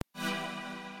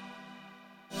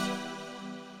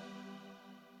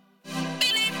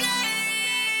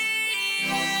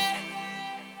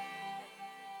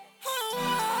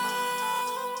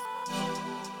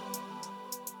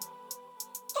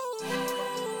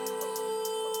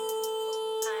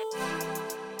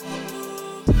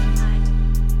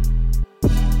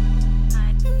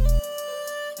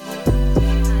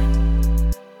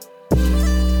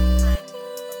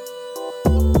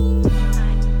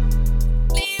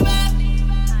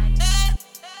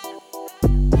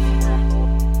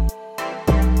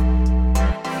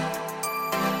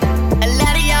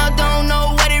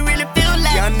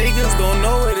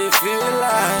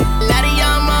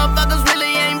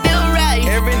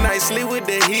night sleep with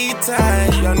the heat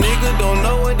tight. Y'all niggas don't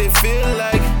know what they feel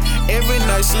like. Every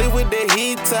night sleep with the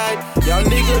heat tight. Y'all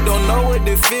niggas don't know what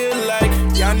they feel like.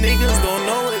 Y'all niggas don't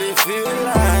know what they feel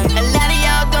like. A lot of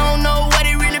y'all don't know what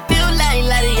it really feel like. A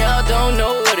lot of y'all don't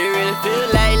know what it really feel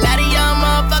like. A lot of y'all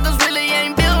motherfuckers really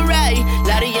ain't built right. A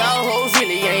lot of y'all hoes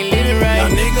really ain't living right.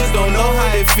 Y'all niggas don't know how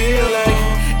they feel like.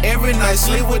 Every night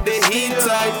sleep with the heat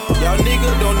tight. Y'all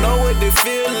niggas don't know what they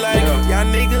feel like. Y'all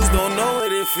niggas don't know what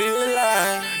they feel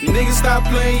like. Niggas stop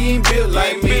playing, you ain't built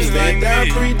like me. Stay down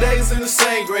 3 days in the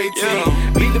same grade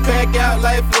team. Beat the pack out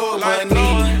like floor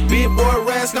money. Big boy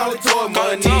rats call it toy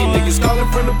money. Niggas calling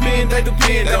from the pen, they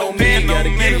depend on me. Gotta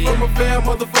get it from a fam,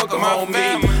 motherfucker,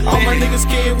 homie. All my niggas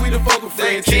kid, we the fucking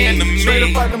friend team. Straight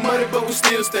up out the money, but we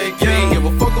still stay king. Give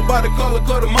a fuck about the color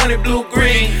the money blue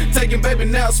green. Taking baby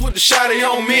naps with the shotty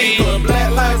on me.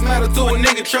 Black lives matter to a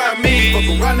nigga, try me.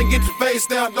 Fuck around and get your face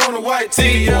down on a white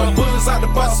tee. Bullets out the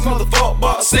box, motherfucker,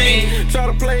 boss scene. Try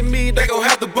to play me, they gon'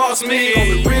 have to boss me.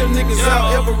 Only real niggas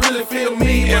out ever really feel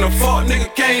me. And a fuck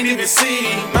nigga can't even see.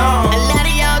 No. A lot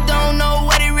of y'all don't know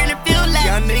what it really feel like.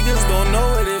 Y'all niggas don't know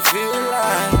what it feel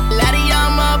like. A lot of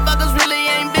y'all motherfuckers really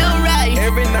ain't built right.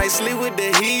 Every night sleep with the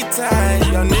heat tight.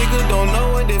 Y'all niggas don't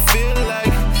know what it feel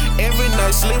like. Every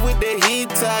night sleep with the heat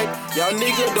tight. Y'all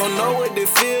niggas don't know what they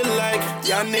feel like.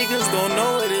 Y'all niggas don't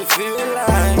know what it feel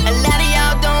like. A lot of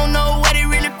y'all don't know what it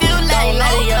really feel like. A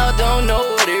lot of y'all don't know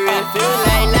what it really feel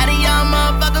like. A lot of y'all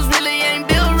motherfuckers really ain't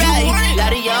built right. A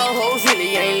lot of y'all hoes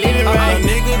really ain't living right. Y'all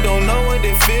niggas don't know what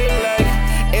they feel like.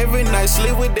 Every night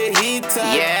sleep with the heat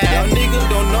tight. Y'all niggas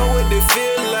don't know what they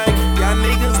feel like. Y'all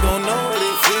niggas don't know what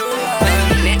they feel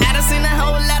like. Now I done seen a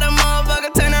whole lot of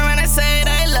motherfuckers turn around and say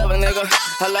they love a nigga.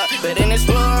 But in this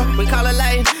world, we call it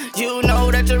life. You know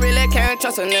that you really can't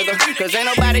trust a nigga. Cause ain't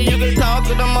nobody you can talk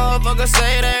to. The motherfuckers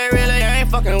say they really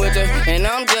ain't fucking with you. And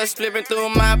I'm just flipping through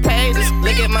my pages.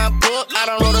 Look at my book, I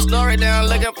done wrote a story down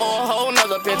looking for a whole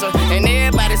nother picture. And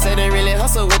everybody say they really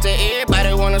hustle with you.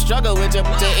 Everybody wanna struggle with you.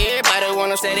 Everybody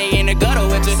wanna say they in the gutter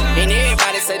with you. And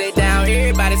everybody say they down,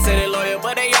 everybody say they loyal.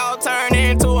 But they all turn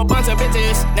into a bunch of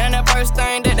bitches. Now the first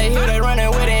thing that they hear, they running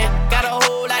with it. Got a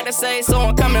whole lot to say, so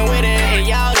I'm coming with it. And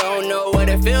y'all don't know what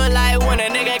it feel like when a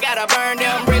nigga gotta burn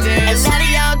them bridges. A lot of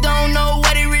y'all don't know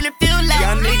what it really feel like.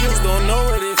 Y'all niggas don't know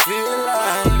what it feel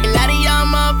like. A lot of y'all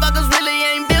motherfuckers really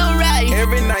ain't built right.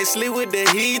 Every night sleep with the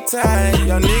heat tight.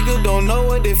 Y'all niggas don't know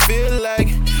what they feel like.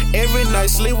 Every night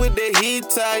sleep with the heat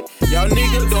tight. Y'all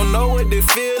niggas don't know what they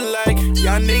feel like.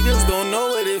 Y'all niggas don't know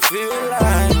what it feel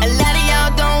like. A lot of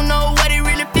y'all don't know what it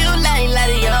really feel like. A lot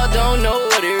of y'all don't know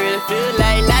what it really feel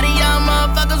like. A lot of y'all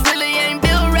motherfuckers really ain't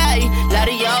built right. A lot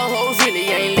of y'all hoes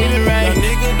really ain't living right. Y'all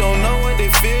niggas don't know what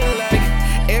they feel like.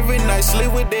 Every night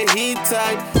sleep with the heat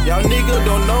tight. Y'all niggas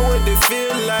don't know what they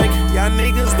feel like. Y'all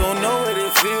niggas don't know what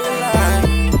it feel like.